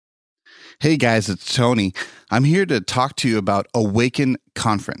Hey guys, it's Tony. I'm here to talk to you about Awaken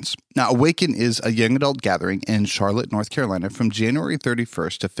Conference. Now, Awaken is a young adult gathering in Charlotte, North Carolina from January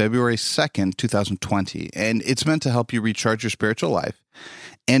 31st to February 2nd, 2020. And it's meant to help you recharge your spiritual life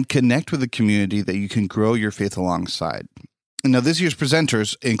and connect with a community that you can grow your faith alongside. Now, this year's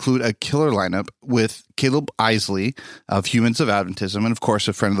presenters include a killer lineup with Caleb Isley of Humans of Adventism, and of course,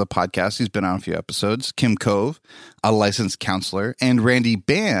 a friend of the podcast. He's been on a few episodes. Kim Cove, a licensed counselor, and Randy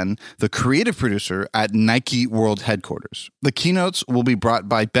Ban, the creative producer at Nike World Headquarters. The keynotes will be brought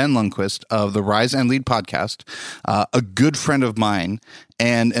by Ben Lundquist of the Rise and Lead podcast, a good friend of mine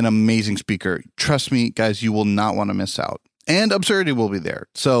and an amazing speaker. Trust me, guys, you will not want to miss out. And Absurdity will be there.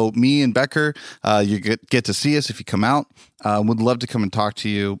 So me and Becker, you get to see us if you come out. Would love to come and talk to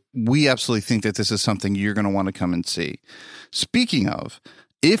you. We absolutely think that this is something you're going to want to come and see. Speaking of,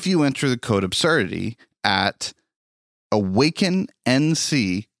 if you enter the code Absurdity at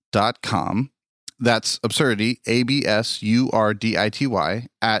awakennc.com, that's Absurdity, ABSURDITY,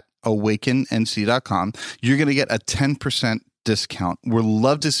 at awakennc.com, you're going to get a 10% discount. We'd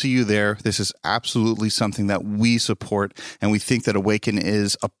love to see you there. This is absolutely something that we support, and we think that Awaken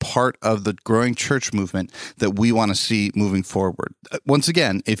is a part of the growing church movement that we want to see moving forward. Once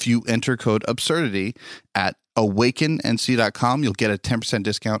again, if you enter code Absurdity at awakennc.com, you'll get a 10%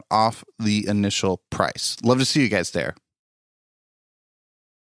 discount off the initial price. Love to see you guys there.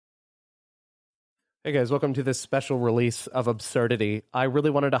 Hey guys, welcome to this special release of Absurdity. I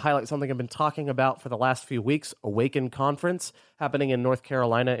really wanted to highlight something I've been talking about for the last few weeks, Awaken Conference, happening in North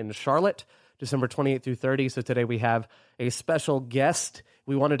Carolina in Charlotte, December 28th through 30. So today we have a special guest.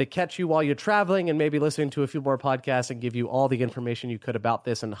 We wanted to catch you while you're traveling and maybe listening to a few more podcasts and give you all the information you could about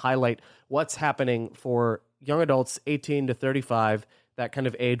this and highlight what's happening for young adults 18 to 35, that kind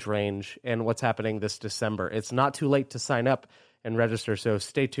of age range, and what's happening this December. It's not too late to sign up and register, so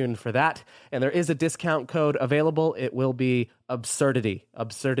stay tuned for that. And there is a discount code available. It will be Absurdity.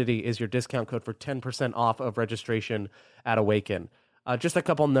 Absurdity is your discount code for 10% off of registration at Awaken. Just a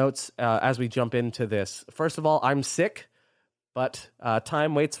couple notes as we jump into this. First of all, I'm sick, but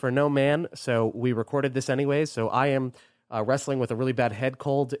time waits for no man, so we recorded this anyways. So I am wrestling with a really bad head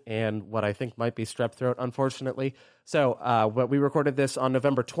cold and what I think might be strep throat, unfortunately. So but we recorded this on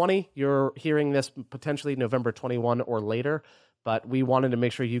November 20. You're hearing this potentially November 21 or later. But we wanted to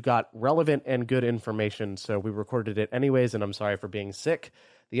make sure you got relevant and good information, so we recorded it anyways, and I'm sorry for being sick.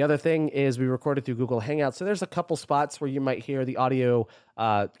 The other thing is we recorded through Google Hangouts, so there's a couple spots where you might hear the audio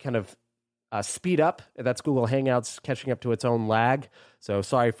kind of speed up. That's Google Hangouts catching up to its own lag, so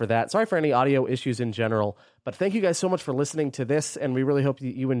sorry for that. Sorry for any audio issues in general, but thank you guys so much for listening to this, and we really hope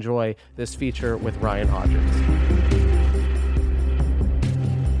that you enjoy this feature with Ryan Hodgins.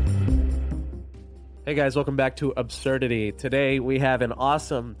 Hey guys, welcome back to Absurdity. Today we have an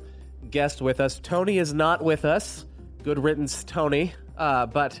awesome guest with us. Tony is not with us. Good riddance, Tony.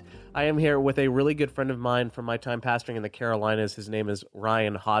 But I am here with a really good friend of mine from my time pastoring in the Carolinas. His name is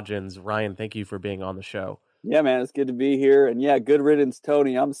Ryan Hodgins. Ryan, thank you for being on the show. Yeah, man, it's good to be here. And yeah, good riddance,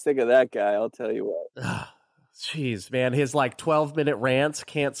 Tony. I'm sick of that guy, I'll tell you what. Jeez, man, his 12-minute rants,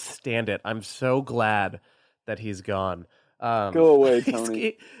 can't stand it. I'm so glad that he's gone. Go away,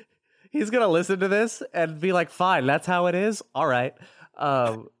 Tony. He's going to listen to this and be like, fine, that's how it is? All right.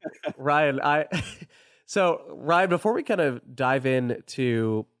 Ryan, Ryan, before we kind of dive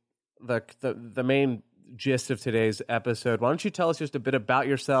into the main gist of today's episode, why don't you tell us just a bit about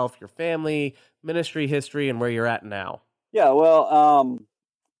yourself, your family, ministry history, and where you're at now? Yeah, well,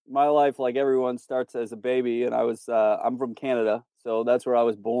 my life, like everyone, starts as a baby, and I'm from Canada, so that's where I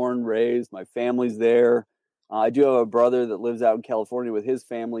was born, raised. My family's there. I do have a brother that lives out in California with his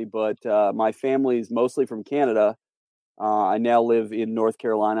family, but my family is mostly from Canada. I now live in North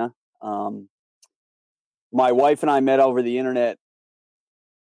Carolina. My wife and I met over the internet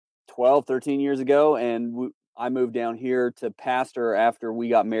 12, 13 years ago, and I moved down here to pastor after we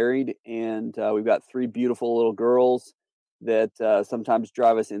got married, and we've got 3 beautiful little girls that sometimes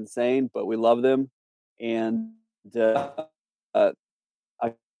drive us insane, but we love them. And I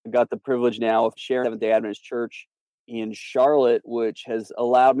got the privilege now of sharing Seventh-day Adventist Church in Charlotte, which has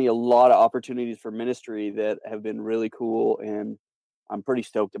allowed me a lot of opportunities for ministry that have been really cool, and I'm pretty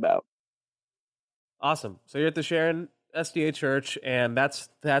stoked about. Awesome. So you're at the Sharon SDA Church, and that's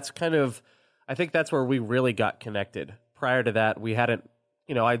kind of, I think that's where we really got connected. Prior to that, we hadn't,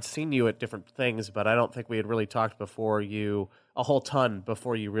 I'd seen you at different things, but I don't think we had really talked before you a whole ton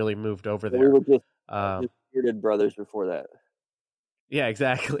before you really moved over there. We were just bearded brothers before that. Yeah,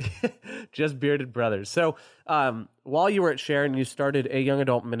 exactly. Just bearded brothers. So while you were at Sharon, you started a young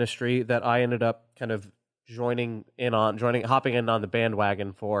adult ministry that I ended up kind of hopping in on the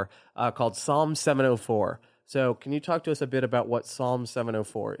bandwagon for, called Psalm 704. So can you talk to us a bit about what Psalm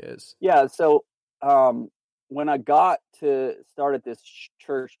 704 is? Yeah. So when I got to start at this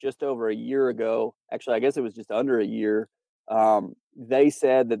church just over a year ago, actually, I guess it was just under a year, they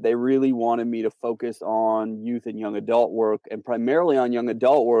said that they really wanted me to focus on youth and young adult work, and primarily on young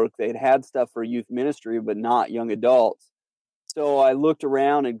adult work. They'd had stuff for youth ministry, but not young adults. So I looked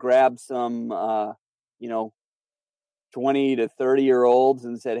around and grabbed some, 20 to 30-year-olds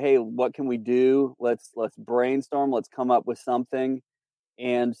and said, "Hey, what can we do? Let's brainstorm. Let's come up with something."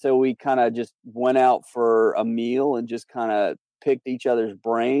 And so we kind of just went out for a meal and just kind of picked each other's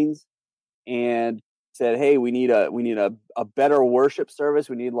brains and said, "Hey, we need a better worship service.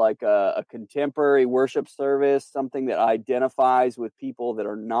 We need like a contemporary worship service, something that identifies with people that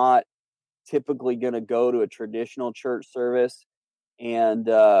are not typically going to go to a traditional church service." And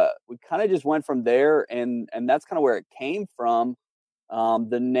we kind of just went from there, and that's kind of where it came from.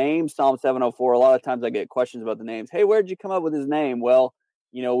 The name Psalm 704, a lot of times I get questions about the names. "Hey, where'd you come up with his name?" Well,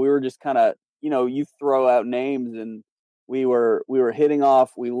 we were just kind of, you throw out names, and we were hitting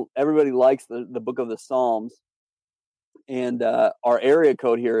off. Everybody likes the book of the Psalms, and our area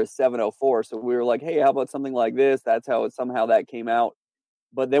code here is 704. So we were like, "Hey, how about something like this?" That's how somehow that came out.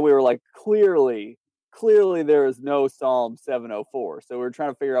 But then we were like, clearly there is no Psalm 704. So we were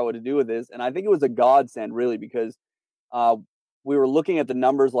trying to figure out what to do with this. And I think it was a godsend, really, because uh, we were looking at the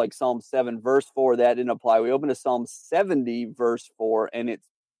numbers like Psalm 7, verse 4. That didn't apply. We opened to Psalm 70, verse 4, and it's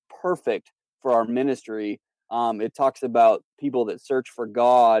perfect for our ministry. It talks about people that search for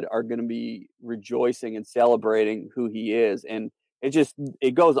God are going to be rejoicing and celebrating who he is. And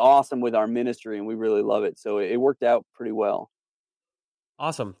it goes awesome with our ministry, and we really love it. So it worked out pretty well.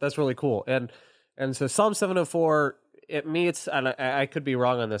 Awesome. That's really cool. And so Psalm 704, it meets, and I could be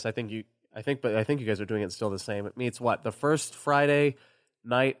wrong on this. I think you guys are doing it still the same. It meets what? The first Friday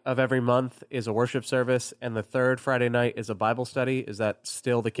night of every month is a worship service, and the third Friday night is a Bible study. Is that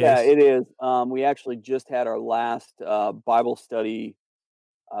still the case? Yeah, it is. We actually just had our last Bible study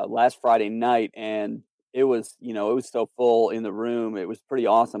last Friday night, and it was so full in the room. It was pretty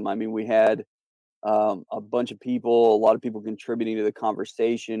awesome. I mean, we had a bunch of people, a lot of people contributing to the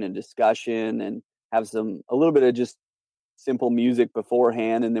conversation and discussion, and have a little bit of just simple music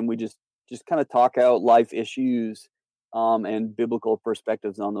beforehand, and then we just kind of talk out life issues and biblical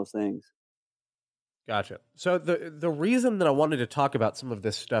perspectives on those things. Gotcha. So the reason that I wanted to talk about some of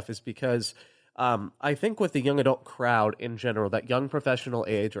this stuff is because I think with the young adult crowd in general, that young professional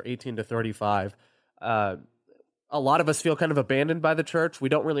age, or 18 to 35, a lot of us feel kind of abandoned by the church. We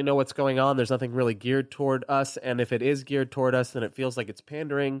don't really know what's going on. There's nothing really geared toward us. And if it is geared toward us, then it feels like it's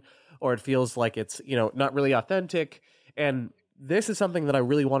pandering, or it feels like it's, not really authentic. And this is something that I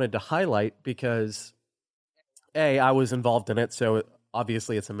really wanted to highlight because A, I was involved in it, so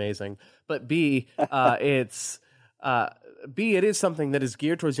obviously it's amazing. But B, it is something that is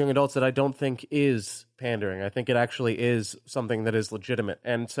geared towards young adults that I don't think is pandering. I think it actually is something that is legitimate.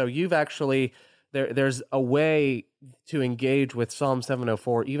 And so you've actually... There's a way to engage with Psalm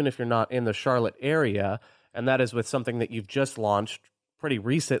 704, even if you're not in the Charlotte area, and that is with something that you've just launched pretty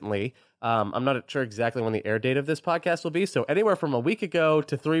recently. I'm not sure exactly when the air date of this podcast will be, so anywhere from a week ago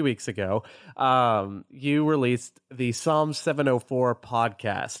to 3 weeks ago, you released the Psalm 704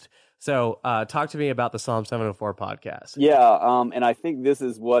 podcast. So talk to me about the Psalm 704 podcast. Yeah, and I think this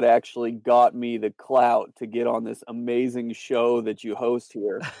is what actually got me the clout to get on this amazing show that you host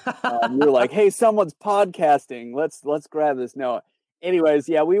here. You were like, "Hey, someone's podcasting. Let's grab this." No, anyways,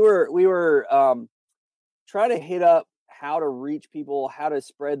 yeah, we were trying to hit up how to reach people, how to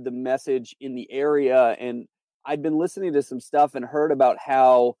spread the message in the area, and I'd been listening to some stuff and heard about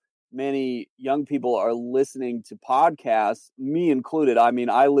how many young people are listening to podcasts, me included. I mean,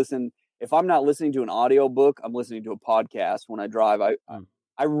 if I'm not listening to an audio book, I'm listening to a podcast when I drive.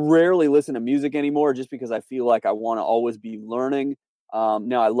 I rarely listen to music anymore just because I feel like I want to always be learning.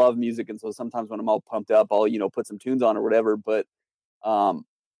 Now I love music, and so sometimes when I'm all pumped up, I'll, put some tunes on or whatever. But I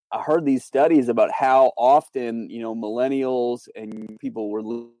heard these studies about how often, millennials and people were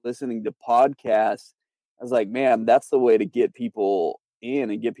listening to podcasts. I was like, man, that's the way to get people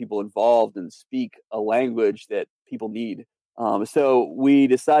in and get people involved and speak a language that people need. So we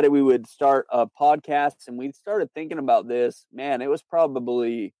decided we would start a podcast, and we started thinking about this. Man, it was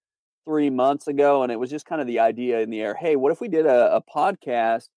probably 3 months ago, and it was just kind of the idea in the air. Hey, what if we did a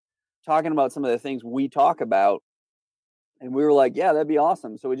podcast talking about some of the things we talk about? And we were like, yeah, that'd be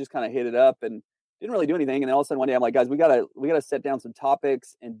awesome. So we just kind of hit it up and didn't really do anything. And then all of a sudden one day I'm like, guys, we gotta set down some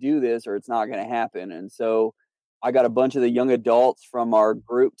topics and do this, or it's not going to happen. And so I got a bunch of the young adults from our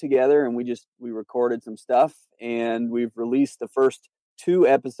group together, and we recorded some stuff, and we've released the first 2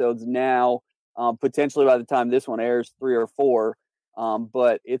 episodes now. Potentially by the time this one airs, 3 or 4.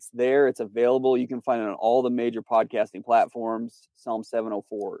 But it's there, it's available. You can find it on all the major podcasting platforms. Psalm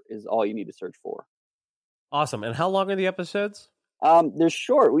 704 is all you need to search for. Awesome. And how long are the episodes? They're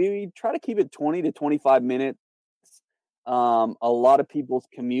short. We try to keep it 20 to 25 minutes. A lot of people's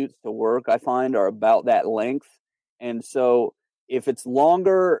commutes to work, I find, are about that length. And so if it's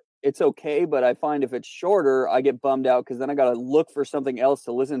longer, it's okay. But I find if it's shorter, I get bummed out because then I got to look for something else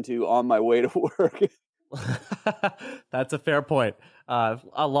to listen to on my way to work. That's a fair point.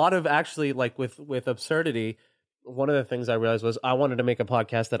 A lot of actually, like with absurdity, one of the things I realized was I wanted to make a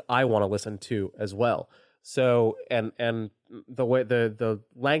podcast that I want to listen to as well. So, and the way the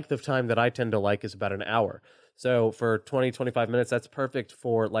length of time that I tend to like is about an hour. So for 20, 25 minutes, that's perfect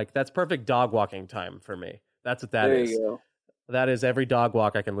that's perfect dog walking time for me. That's what that is. There you go. That is every dog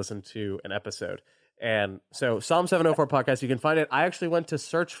walk I can listen to an episode. And so Psalm 704 podcast, you can find it. I actually went to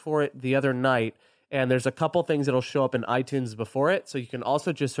search for it the other night, and there's a couple things that'll show up in iTunes before it. So you can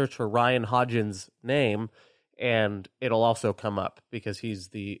also just search for Ryan Hodgins' name, and it'll also come up because he's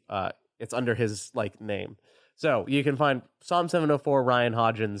it's under his name. So you can find Psalm 704 Ryan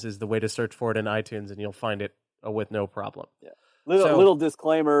Hodgins is the way to search for it in iTunes, and you'll find it with no problem. Yeah. Little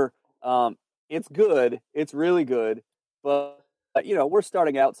disclaimer. It's good. It's really good, but we're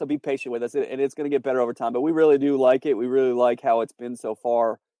starting out, so be patient with us, and it's going to get better over time. But we really do like it. We really like how it's been so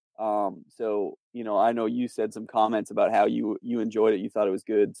far. So I know you said some comments about how you enjoyed it. You thought it was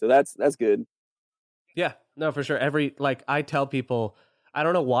good, so that's good. Yeah, no, for sure. I tell people, I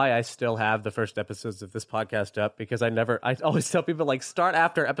don't know why I still have the first episodes of this podcast up, because I always tell people, start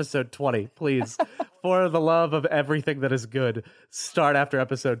after episode 20, please. For the love of everything that is good, start after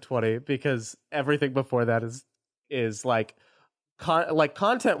episode 20, because everything before that is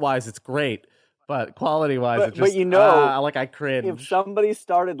content-wise, it's great, but quality-wise, it's just, I cringe. If somebody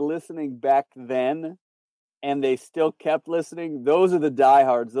started listening back then and they still kept listening, those are the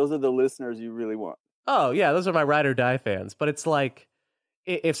diehards. Those are the listeners you really want. Oh, yeah, those are my ride or die fans. But it's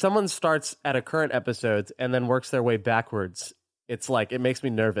if someone starts at a current episode and then works their way backwards, it's it makes me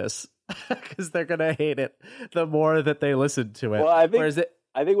nervous because they're going to hate it the more that they listen to it. Well, I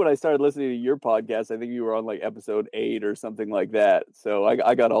think when I started listening to your podcast, I think you were on episode 8 or something like that. So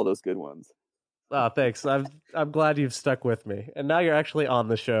I got all those good ones. Oh, thanks. I'm glad you've stuck with me. And now you're actually on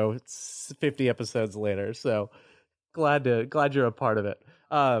the show. It's 50 episodes later. So glad you're a part of it.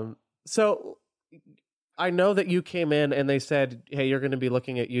 So I know that you came in and they said, hey, you're going to be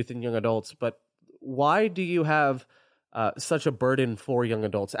looking at youth and young adults, but why do you have such a burden for young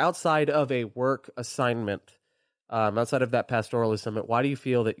adults outside of a work assignment, outside of that pastoral assignment? Why do you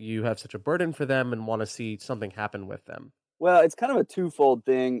feel that you have such a burden for them and want to see something happen with them? Well, it's kind of a twofold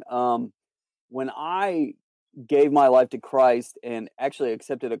thing. When I gave my life to Christ and actually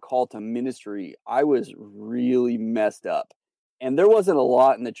accepted a call to ministry, I was really messed up. And there wasn't a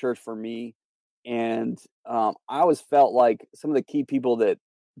lot in the church for me. And I always felt like some of the key people that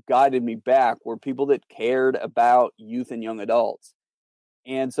guided me back were people that cared about youth and young adults.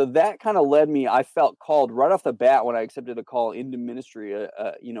 And so that kind of led me, I felt called right off the bat when I accepted a call into ministry,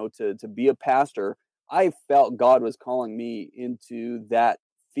 to be a pastor. I felt God was calling me into that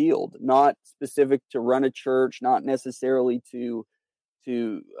field, not specific to run a church, not necessarily to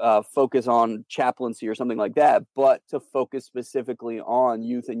focus on chaplaincy or something like that, but to focus specifically on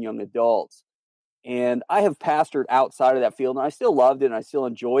youth and young adults. And I have pastored outside of that field, and I still loved it and I still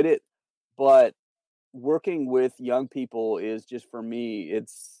enjoyed it. But working with young people is just, for me,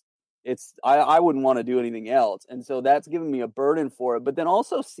 I wouldn't want to do anything else. And so that's given me a burden for it. But then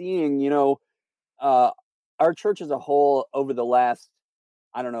also seeing, our church as a whole over the last,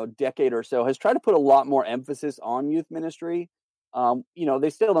 decade or so has tried to put a lot more emphasis on youth ministry. They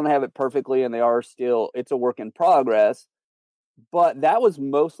still don't have it perfectly, and it's a work in progress. But that was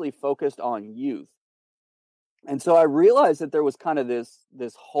mostly focused on youth. And so I realized that there was kind of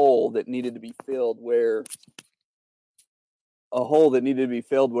this hole that needed to be filled where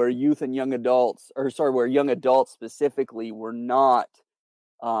youth and young adults, where young adults specifically were not,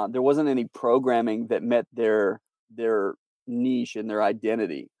 there wasn't any programming that met their niche and their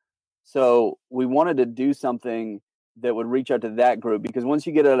identity. So we wanted to do something that would reach out to that group, because once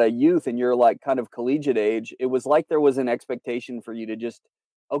you get out of youth and you're kind of collegiate age, it was like there was an expectation for you to just,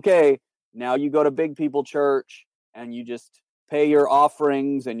 okay, now you go to big people church and you just pay your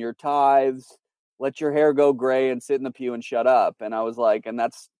offerings and your tithes, let your hair go gray and sit in the pew and shut up. And I was like, and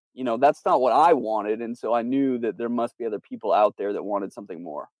that's not what I wanted. And so I knew that there must be other people out there that wanted something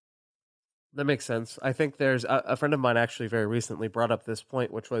more. That makes sense. I think there's a friend of mine actually very recently brought up this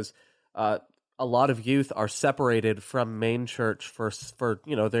point, which was uh, a lot of youth are separated from main church for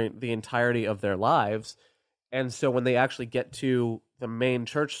the entirety of their lives, and so when they actually get to the main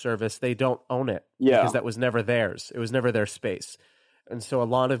church service, they don't own it because Yeah. that was never theirs. It was never their space, and so a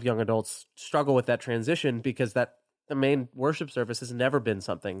lot of young adults struggle with that transition because that the main worship service has never been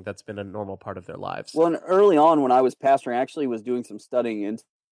something that's been a normal part of their lives. Well, and early on when I was pastoring, I actually was doing some studying into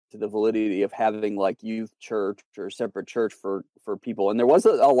the validity of having like youth church or separate church for people. And there was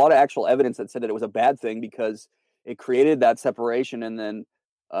a lot of actual evidence that said that it was a bad thing because it created that separation. And then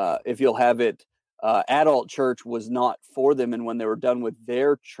if you'll have it, adult church was not for them. And when they were done with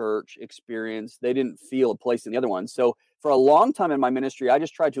their church experience, they didn't feel a place in the other one. So for a long time in my ministry, I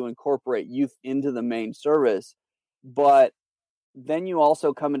just tried to incorporate youth into the main service. But then you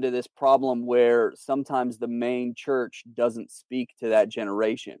also come into this problem where sometimes the main church doesn't speak to that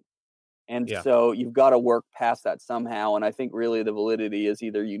generation. And Yeah. so you've got to work past that somehow. And I think really the validity is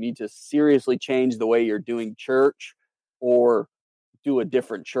either you need to seriously change the way you're doing church or do a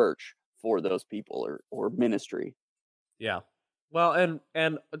different church for those people or ministry. Yeah. Well,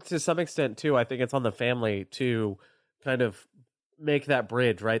 and to some extent too, I think it's on the family to kind of make that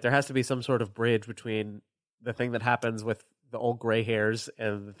bridge, right? There has to be some sort of bridge between the thing that happens with the old gray hairs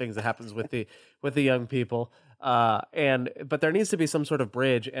and the things that happens with the young people. But there needs to be some sort of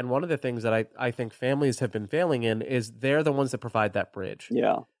bridge. And one of the things that I think families have been failing in is they're the ones that provide that bridge.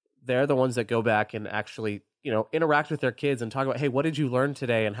 Yeah. They're the ones that go back and actually, interact with their kids and talk about, hey, what did you learn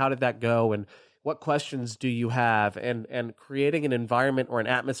today and how did that go? And what questions do you have? And creating an environment or an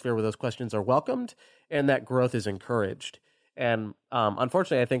atmosphere where those questions are welcomed and that growth is encouraged. And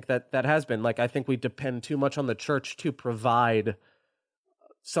unfortunately, I think that has been I think we depend too much on the church to provide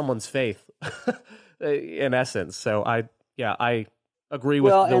someone's faith in essence. So I agree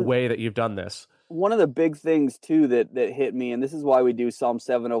with the way that you've done this. One of the big things too that hit me, and this is why we do Psalm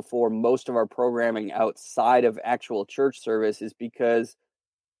 704, most of our programming outside of actual church service, is because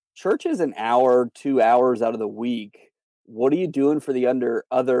church is an hour, 2 hours out of the week. What are you doing for the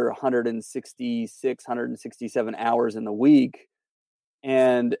other 166, 167 hours in the week?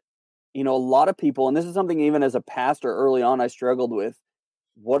 And, a lot of people, and this is something even as a pastor early on I struggled with,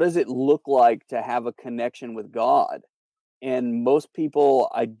 what does it look like to have a connection with God? And most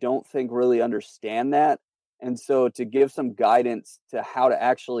people, I don't think really understand that. And so to give some guidance to how to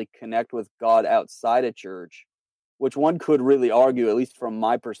actually connect with God outside of church, which one could really argue, at least from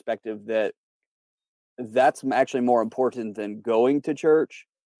my perspective, that that's actually more important than going to church.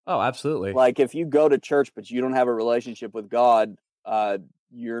 Oh, absolutely. Like if you go to church, but you don't have a relationship with God,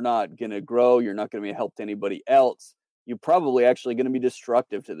 you're not going to grow. You're not going to be a help to anybody else. You're probably actually going to be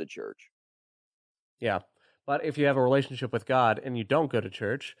destructive to the church. Yeah. But if you have a relationship with God and you don't go to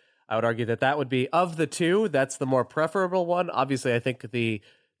church, I would argue that would be, of the two, that's the more preferable one. Obviously, I think the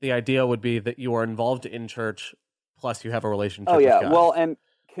ideal would be that you are involved in church, plus you have a relationship with God. Well, and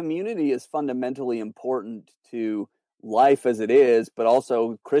community is fundamentally important to life as it is, but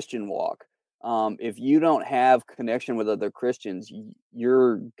also Christian walk. If you don't have connection with other Christians,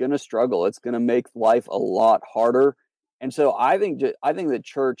 you're going to struggle. It's going to make life a lot harder. And so I think that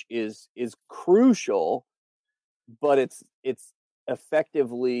church is crucial, but it's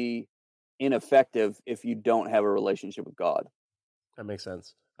effectively ineffective if you don't have a relationship with God. That makes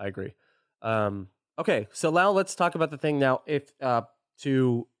sense. I agree. Okay, so now let's talk about the thing now. If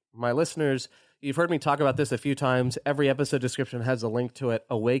to my listeners, you've heard me talk about this a few times. Every episode description has a link to it.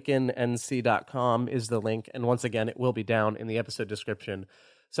 awakennc.com is the link. And once again, it will be down in the episode description.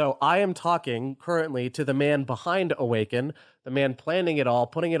 So I am talking currently to the man behind Awaken, the man planning it all,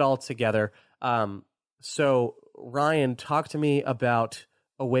 putting it all together. So Ryan, talk to me about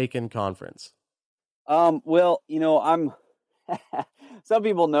Awaken Conference. Well, I'm some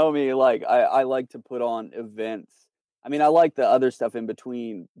people know me, I like to put on events. I mean, I like the other stuff in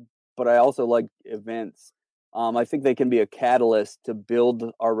between, but I also like events. I think they can be a catalyst to build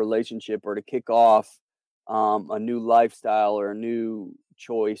our relationship or to kick off a new lifestyle or a new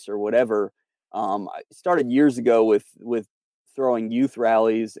choice or whatever. I started years ago with throwing youth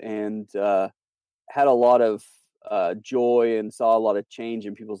rallies and had a lot of joy and saw a lot of change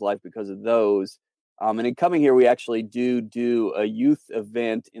in people's life because of those. And in coming here, we actually do a youth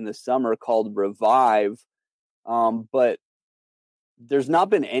event in the summer called Revive. But there's not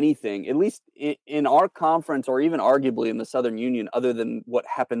been anything, at least in our conference or even arguably in the Southern Union, other than what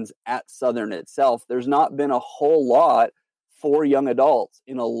happens at Southern itself, there's not been a whole lot for young adults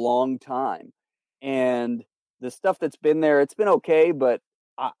in a long time. And the stuff that's been there, it's been okay, but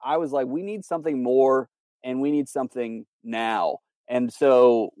I was like, we need something more and we need something now. And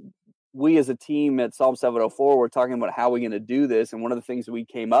so we as a team at Psalm 704 were talking about how we're going to do this. And one of the things we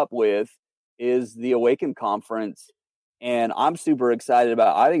came up with is the Awaken Conference. And I'm super excited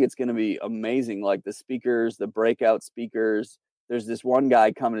about it. I think it's going to be amazing. Like the speakers, the breakout speakers. There's this one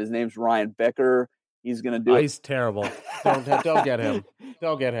guy coming. His name's Ryan Becker. He's going to do He's terrible. Don't get him.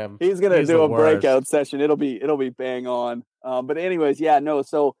 Don't get him. He's going to do a breakout session. It'll be bang on. But anyways, yeah, no.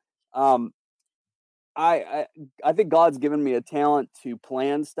 So I think God's given me a talent to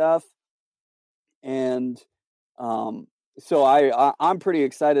plan stuff. And so I'm pretty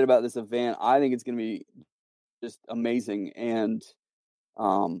excited about this event. I think it's going to be just amazing. And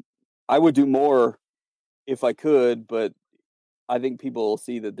I would do more if I could, but I think people will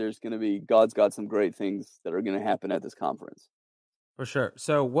see that God's got some great things that are going to happen at this conference. For sure.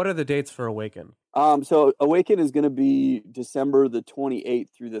 So what are the dates for Awaken? So Awaken is going to be December the 28th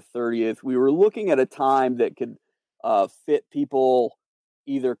through the 30th. We were looking at a time that could fit people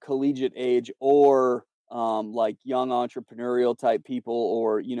either collegiate age or like young entrepreneurial type people,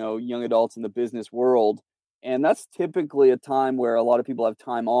 or, young adults in the business world. And that's typically a time where a lot of people have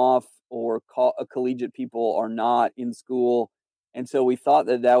time off, or collegiate people are not in school. And so we thought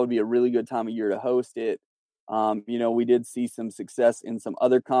that would be a really good time of year to host it. We did see some success in some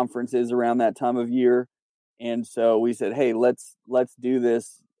other conferences around that time of year. And so we said, hey, let's do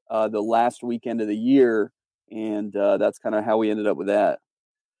this the last weekend of the year. And that's kind of how we ended up with that.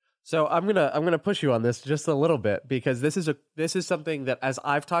 So I'm gonna push you on this just a little bit, because this is something that, as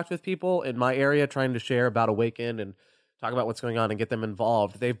I've talked with people in my area trying to share about Awaken and talk about what's going on and get them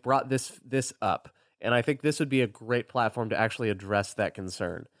involved, they've brought this up, and I think this would be a great platform to actually address that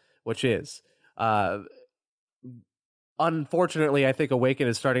concern, which is, unfortunately, I think Awaken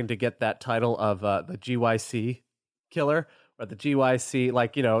is starting to get that title of the GYC killer, or the GYC,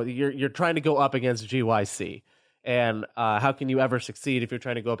 like, you're trying to go up against GYC. And how can you ever succeed if you're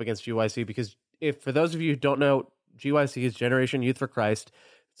trying to go up against GYC? Because for those of you who don't know, GYC is Generation Youth for Christ.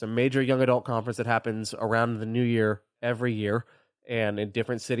 It's a major young adult conference that happens around the new year every year, and in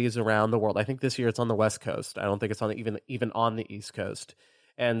different cities around the world. I think this year it's on the West Coast. I don't think it's on even on the East Coast.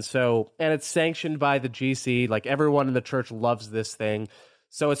 And it's sanctioned by the GC. Like, everyone in the church loves this thing.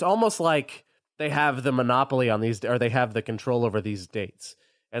 So it's almost like they have the monopoly on these, or they have the control over these dates.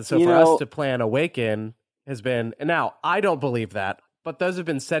 And so for us to plan Awaken has been, and now I don't believe that, but those have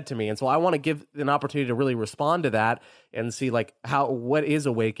been said to me. And so I want to give an opportunity to really respond to that and see, like, what is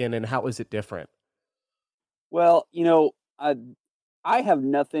Awaken and how is it different? Well, I have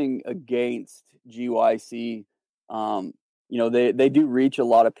nothing against GYC. They do reach a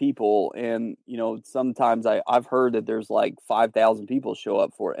lot of people, and, sometimes I've heard that there's like 5,000 people show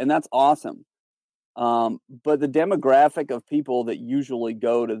up for it, and that's awesome. But the demographic of people that usually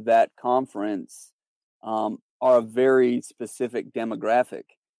go to that conference are a very specific demographic.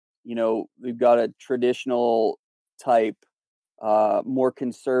 We've got a traditional type, more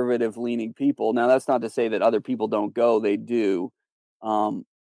conservative leaning people. Now, that's not to say that other people don't go, they do.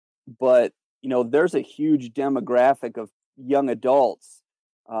 But, there's a huge demographic of young adults,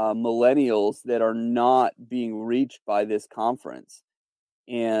 millennials, that are not being reached by this conference.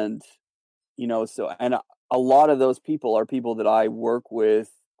 And, and a lot of those people are people that I work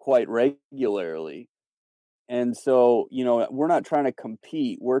with quite regularly. And so, we're not trying to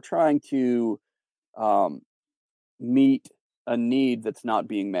compete. We're trying to meet a need that's not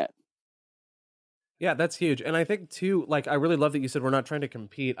being met. Yeah, that's huge. And I think too, like, I really love that you said we're not trying to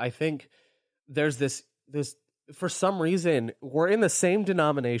compete. I think there's this for some reason, we're in the same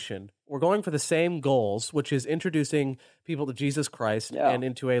denomination. We're going for the same goals, which is introducing people to Jesus Christ and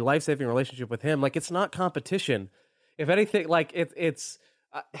into a life-saving relationship with Him. Like, it's not competition. If anything, like, it's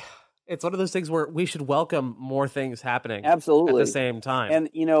one of those things where we should welcome more things happening absolutely at the same time. And,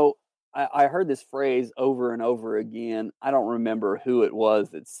 I heard this phrase over and over again. I don't remember who it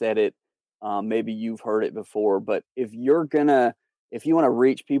was that said it. Maybe you've heard it before, but if you want to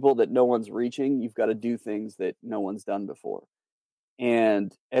reach people that no one's reaching, you've got to do things that no one's done before.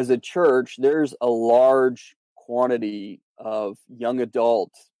 And as a church, there's a large quantity of young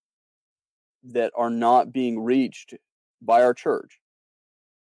adults that are not being reached by our church.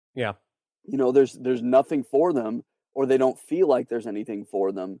 Yeah. There's nothing for them, or they don't feel like there's anything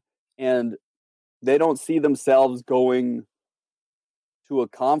for them. And they don't see themselves going to a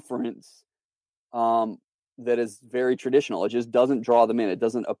conference that is very traditional. It just doesn't draw them in. It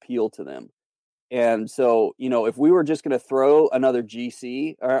doesn't appeal to them. And so, if we were just going to throw another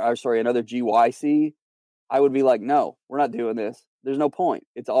another GYC, I would be like, no, we're not doing this. There's no point.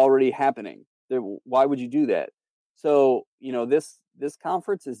 It's already happening. Why would you do that? So, this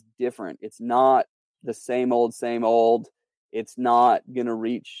conference is different. It's not the same old, It's not going to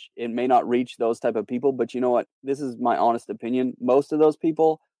reach, it may not reach those type of people, but you know what? This is my honest opinion. Most of those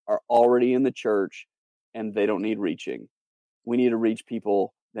people are already in the church and they don't need reaching. We need to reach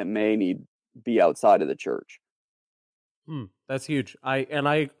people that may need be outside of the church. That's huge. I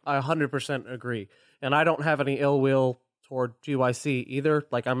 100% agree. And I don't have any ill will toward GYC either.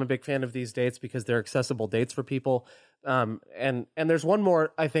 Like, I'm a big fan of these dates because they're accessible dates for people. And there's one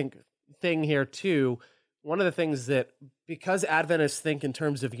more, I think, thing here too. One of the things that, because Adventists think in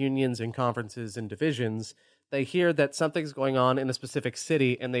terms of unions and conferences and divisions, they hear that something's going on in a specific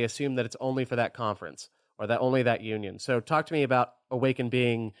city and they assume that it's only for that conference or that only that union. So talk to me about Awaken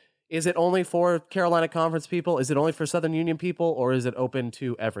being, is it only for Carolina Conference people? Is it only for Southern Union people, or is it open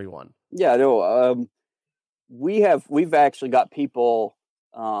to everyone? Yeah, no, we've actually got people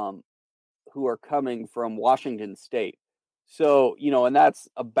who are coming from Washington State. So, and that's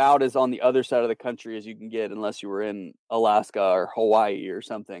about as on the other side of the country as you can get, unless you were in Alaska or Hawaii or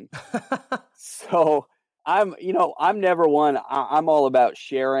something. So I'm never one. I'm all about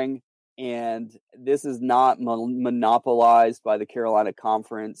sharing, and this is not monopolized by the Carolina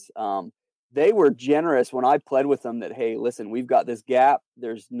Conference. They were generous when I pled with them that, hey, listen, we've got this gap.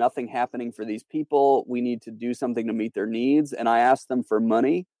 There's nothing happening for these people. We need to do something to meet their needs. And I asked them for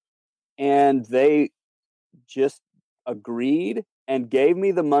money, and they just agreed and gave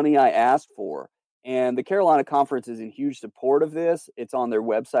me the money I asked for. And the Carolina Conference is in huge support of this. It's on their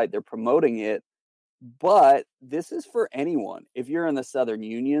website. They're promoting it. But this is for anyone. If you're in the Southern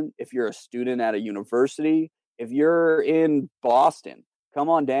Union, if you're a student at a university, if you're in Boston, come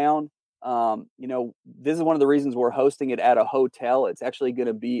on down. This is one of the reasons we're hosting it at a hotel. It's actually going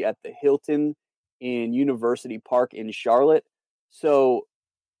to be at the Hilton in University Park in Charlotte. So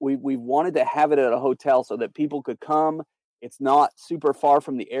we wanted to have it at a hotel so that people could come. It's not super far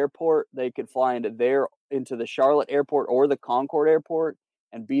from the airport. They could fly into the Charlotte airport or the Concord airport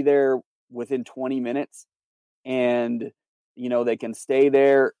and be there within 20 minutes. And, they can stay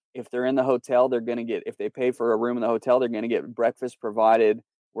there. If they're in the hotel, if they pay for a room in the hotel, they're going to get breakfast provided.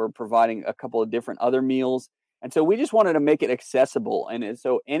 We're providing a couple of different other meals. And so we just wanted to make it accessible. And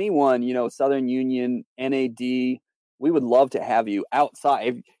so anyone, Southern Union, NAD, we would love to have you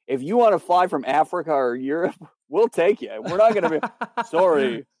outside. If you want to fly from Africa or Europe, we'll take you. We're not going to be,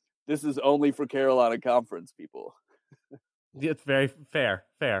 sorry, this is only for Carolina Conference people. It's very fair.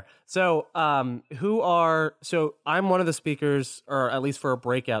 So, so I'm one of the speakers, or at least for a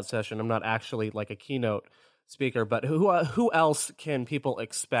breakout session. I'm not actually like a keynote speaker, but who else can people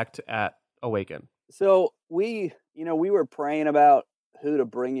expect at Awaken? So we were praying about who to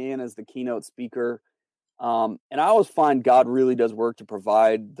bring in as the keynote speaker. And I always find God really does work to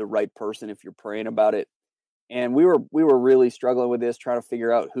provide the right person if you're praying about it. And we were really struggling with this, trying to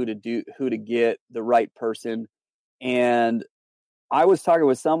figure out who to get the right person. And I was talking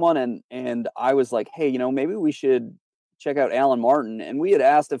with someone and I was like, hey, maybe we should check out Alan Martin. And we had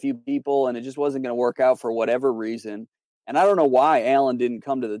asked a few people and it just wasn't going to work out for whatever reason. And I don't know why Alan didn't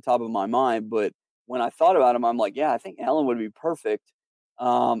come to the top of my mind, but when I thought about him, I'm like, yeah, I think Alan would be perfect.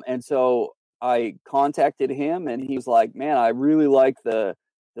 And so I contacted him and he was like, man, I really like the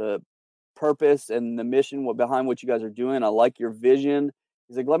purpose and the mission behind what you guys are doing. I like your vision.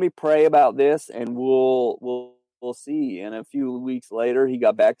 He's like, let me pray about this and we'll see. And a few weeks later, he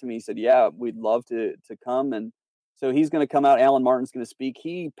got back to me. He said, yeah, we'd love to come. And so he's going to come out. Alan Martin's going to speak.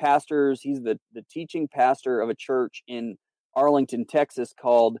 He's the teaching pastor of a church in Arlington, Texas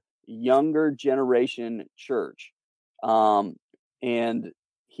called Younger Generation Church. And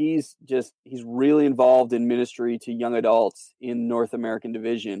he's really involved in ministry to young adults in North American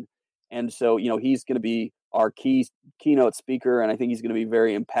Division. And so, he's going to be our keynote speaker, and I think he's going to be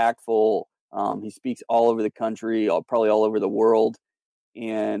very impactful. He speaks all over the country, probably all over the world.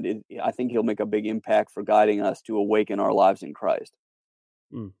 And I think he'll make a big impact for guiding us to awaken our lives in Christ.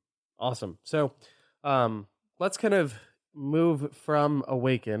 Awesome. So let's kind of move from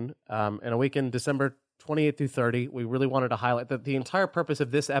Awaken and Awaken December 28th through 30. We really wanted to highlight that the entire purpose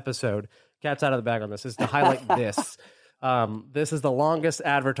of this episode, cat's out of the bag on this, is to highlight this. This is the longest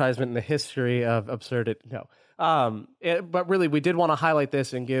advertisement in the history of absurdity. No. But really, we did want to highlight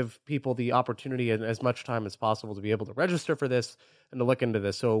this and give people the opportunity and as much time as possible to be able to register for this and to look into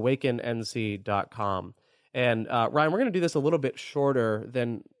this. So awakennc.com. And Ryan, we're going to do this a little bit shorter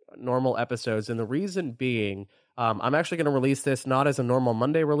than normal episodes. And the reason being, I'm actually going to release this not as a normal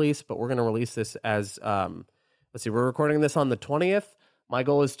Monday release, but we're going to release this as, we're recording this on the 20th. My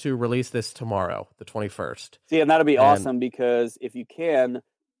goal is to release this tomorrow, the 21st. See, and that'll be awesome because if you can,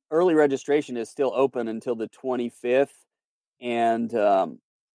 early registration is still open until the 25th. And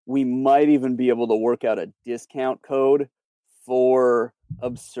we might even be able to work out a discount code for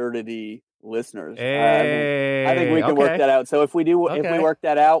absurdity listeners. I think Hey, we can work okay. that out. So if we Okay. work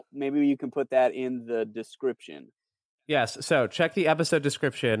that out, maybe you can put that in the description. Yes. So check the episode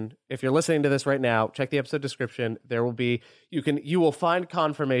description. If you're listening to this right now, check the episode description. There will be you will find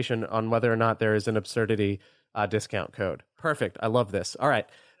confirmation on whether or not there is an absurdity discount code. Perfect. I love this. All right.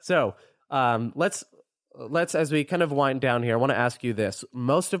 So let's as we kind of wind down here, I want to ask you this.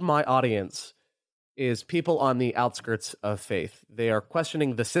 Most of my audience is people on the outskirts of faith. They are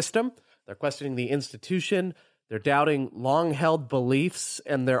questioning the system. They're questioning the institution. They're doubting long-held beliefs,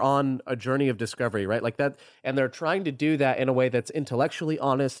 and they're on a journey of discovery, right? Like that, and they're trying to do that in a way that's intellectually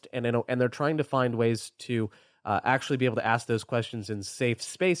honest, and they're trying to find ways to actually be able to ask those questions in safe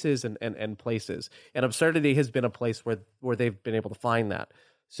spaces and places. And absurdity has been a place where they've been able to find that.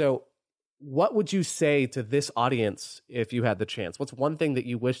 So, what would you say to this audience if you had the chance? What's one thing that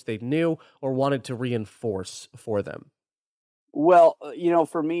you wish they knew or wanted to reinforce for them? Well,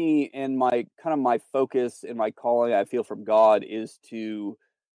 for me and my focus and my calling, I feel from God is to,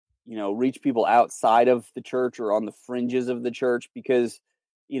 reach people outside of the church or on the fringes of the church because,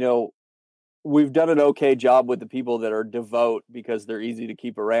 we've done an okay job with the people that are devout because they're easy to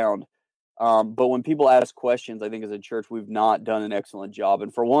keep around. But when people ask questions, I think as a church, we've not done an excellent job.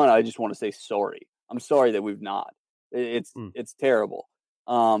 And for one, I just want to say sorry. I'm sorry that we've not. It's terrible.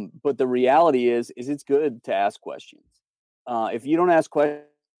 But the reality is it's good to ask questions. If you don't ask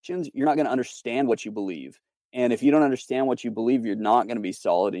questions, you're not going to understand what you believe. And if you don't understand what you believe, you're not going to be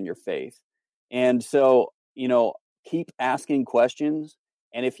solid in your faith. And so, keep asking questions.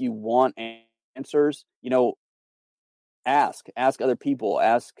 And if you want answers, ask other people,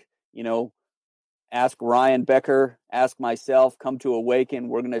 ask Ryan Becker, ask myself, come to Awaken.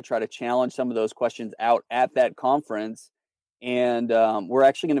 We're going to try to challenge some of those questions out at that conference. And we're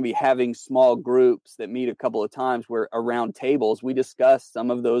actually going to be having small groups that meet a couple of times where around tables, we discuss some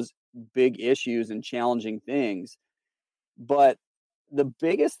of those big issues and challenging things. But the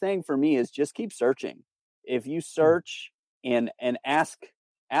biggest thing for me is just keep searching. If you search and ask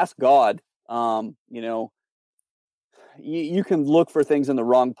God, you can look for things in the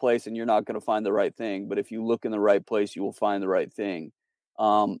wrong place and you're not going to find the right thing. But if you look in the right place, you will find the right thing.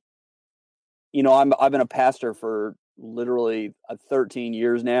 I've been a pastor for literally 13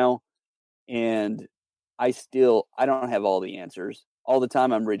 years now, and I don't have all the answers. All the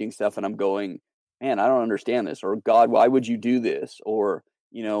time I'm reading stuff and I'm going, man, I don't understand this. Or God, why would you do this? Or,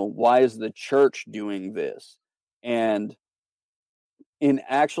 why is the church doing this? And in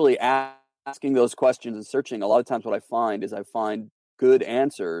actually asking those questions and searching, a lot of times what I find is I find good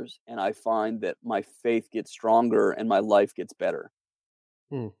answers, and I find that my faith gets stronger and my life gets better.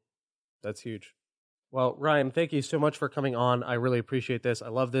 That's huge. Well, Ryan, thank you so much for coming on. I really appreciate this. I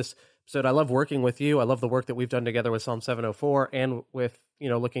love this episode. I love working with you. I love the work that we've done together with Psalm 704 and with,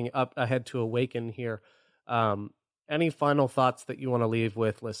 looking up ahead to Awaken here. Any final thoughts that you want to leave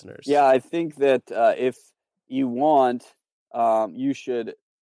with listeners? Yeah, I think that if you want, you should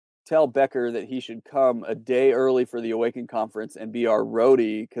tell Becker that he should come a day early for the Awaken conference and be our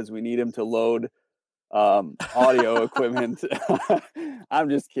roadie because we need him to load audio equipment. I'm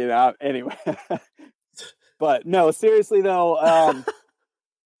just kidding. Anyway, but no, seriously though,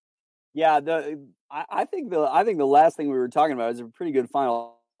 yeah, I think the last thing we were talking about is a pretty good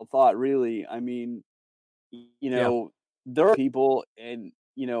final thought. Really, I mean, there are people and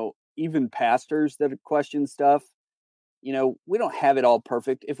even pastors that question stuff. We don't have it all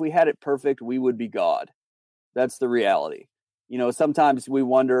perfect. If we had it perfect, we would be God. That's the reality. Sometimes we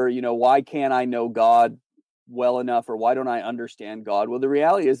wonder, why can't I know God well enough, or why don't I understand God? Well, the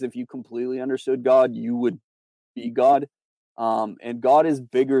reality is if you completely understood God, you would be God. And God is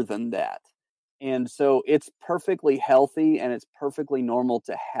bigger than that. And so it's perfectly healthy and it's perfectly normal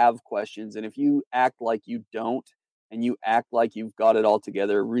to have questions. And if you act like you don't, and you act like you've got it all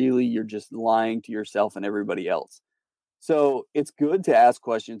together, really, you're just lying to yourself and everybody else. So it's good to ask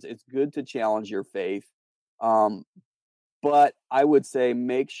questions. It's good to challenge your faith. But I would say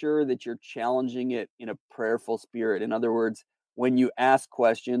make sure that you're challenging it in a prayerful spirit. In other words, when you ask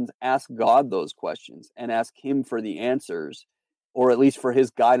questions, ask God those questions and ask him for the answers, or at least for his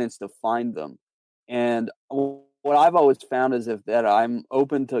guidance to find them. And what I've always found is that I'm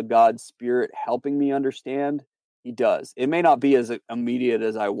open to God's Spirit helping me understand, he does. It may not be as immediate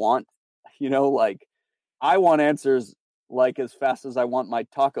as I want, like I want answers like as fast as I want my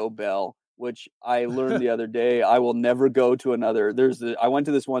Taco Bell, which I learned the other day. I will never go to another. I went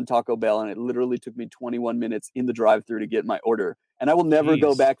to this one Taco Bell and it literally took me 21 minutes in the drive-thru to get my order. And I will never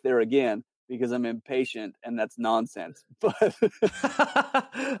go back there again because I'm impatient, and that's nonsense. But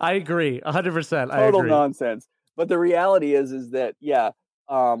I agree 100%. Total nonsense. But the reality is that,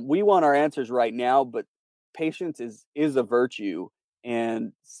 we want our answers right now, but patience is a virtue.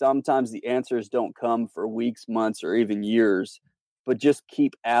 And sometimes the answers don't come for weeks, months, or even years, but just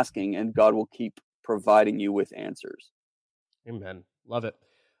keep asking and God will keep providing you with answers. Amen. Love it.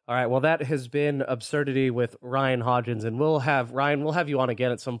 All right. Well, that has been Absurdity with Ryan Hodgins, and we'll have you on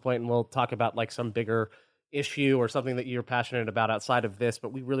again at some point, and we'll talk about like some bigger issue or something that you're passionate about outside of this,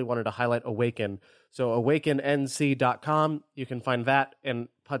 but we really wanted to highlight Awaken. So awakennc.com, you can find that and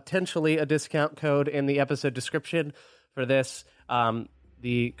potentially a discount code in the episode description for this.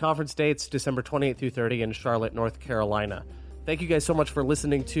 The conference dates, December 28th through 30 in Charlotte, North Carolina. Thank you guys so much for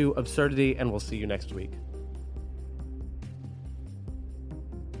listening to Absurdity, and we'll see you next week.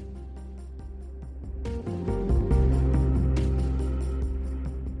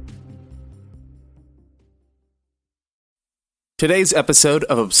 Today's episode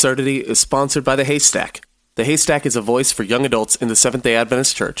of Absurdity is sponsored by The Haystack. The Haystack is a voice for young adults in the Seventh-day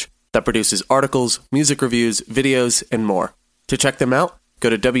Adventist Church that produces articles, music reviews, videos, and more. To check them out, go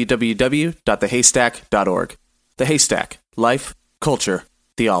to www.thehaystack.org. The Haystack. Life, culture,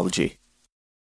 theology.